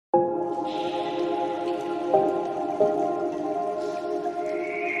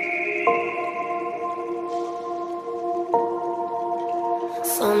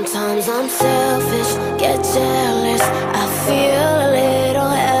Sometimes I'm selfish, get jealous, I feel a little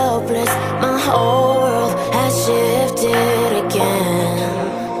helpless. My whole world has shifted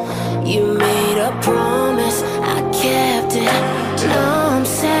again. You made a promise, I kept it. Now I'm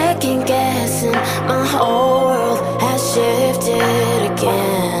second guessing. My whole world has shifted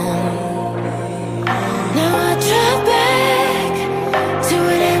again. Now I drive back to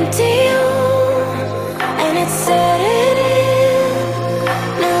an empty home, and it's setting in.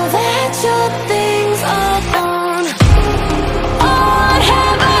 Now that your things are gone, what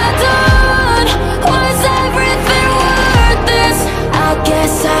have I done? Was everything worth this? I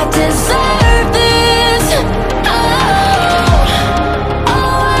guess I deserve this.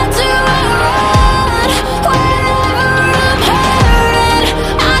 Why do I run whenever I'm hurting?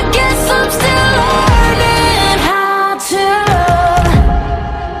 I guess I'm still learning how to love.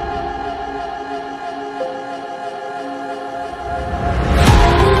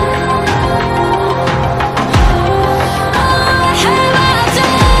 What have I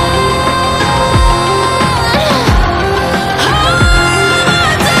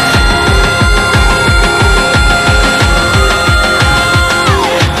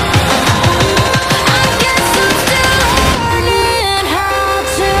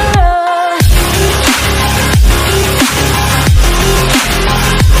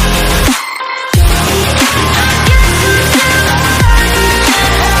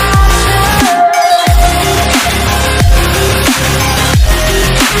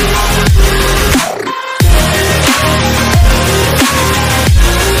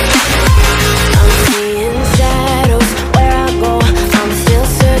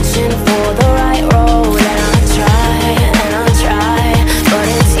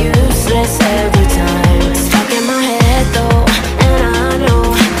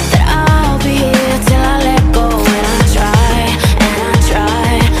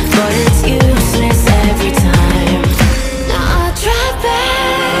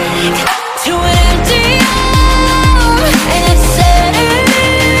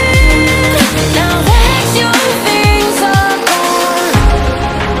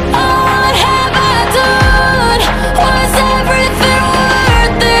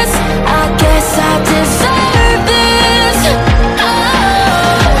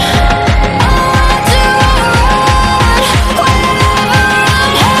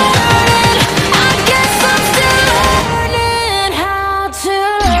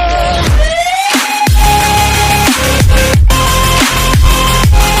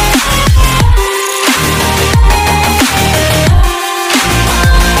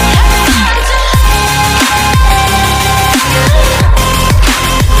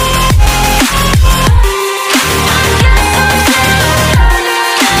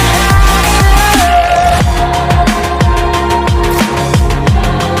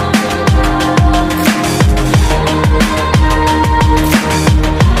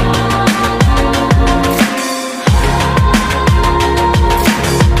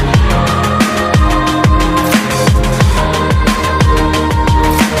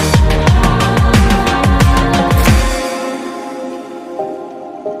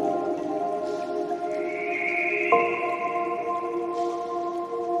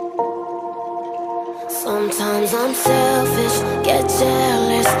Sometimes I'm selfish, get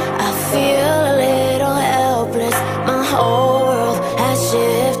jealous, I feel a little helpless. My whole world has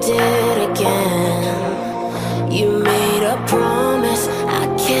shifted again. You made a promise, I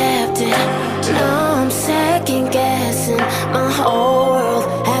kept it. Now I'm second guessing. My whole world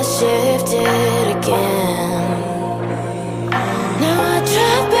has shifted again. Now I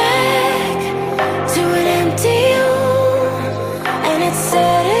drive back to an empty home, and it's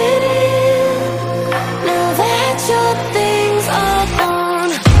setting in. Now that your things are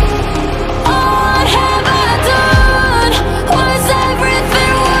gone, what have I done?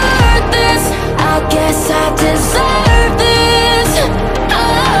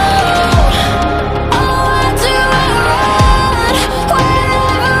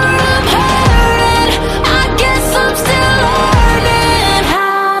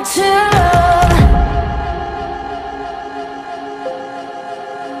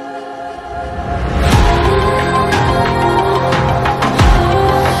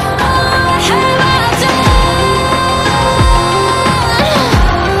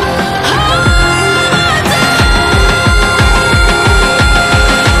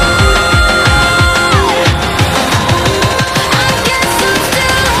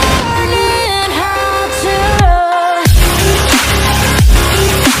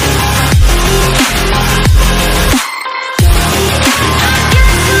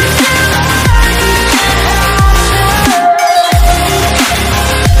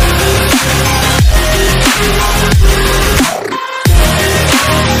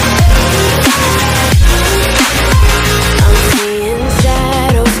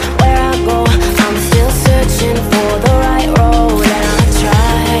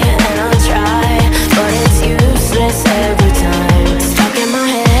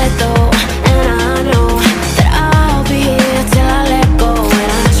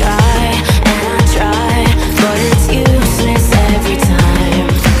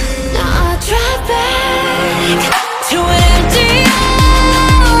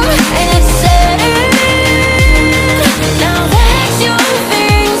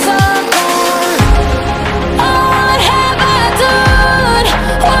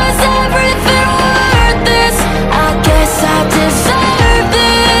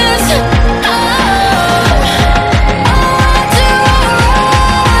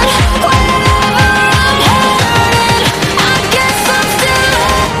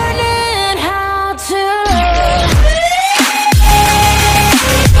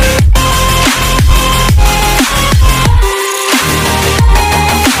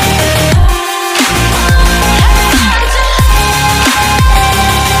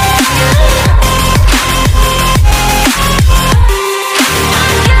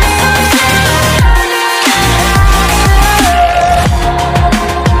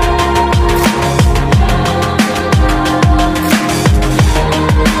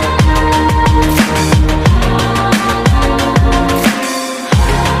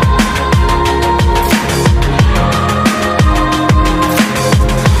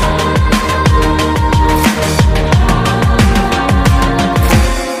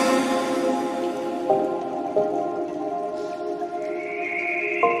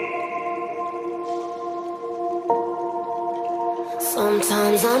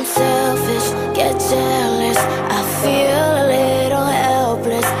 Sometimes I'm selfish, get jealous, I feel a little